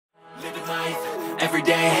Every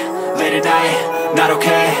day, late at night, not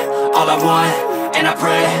okay. All I want, and I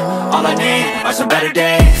pray, all I need are some better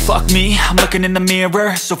days. Fuck me, I'm looking in the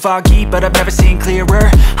mirror, so foggy, but I've never seen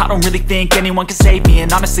clearer. I don't really think anyone can save me,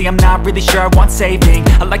 and honestly I'm not really sure I want saving.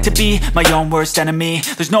 I like to be my own worst enemy.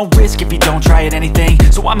 There's no risk if you don't try at anything,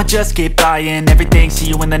 so I'ma just keep buying everything. See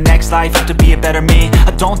you in the next life, have to be a better me.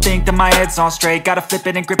 I don't think that my head's on straight, gotta flip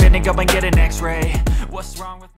it and grip it and go and get an x-ray. What's wrong with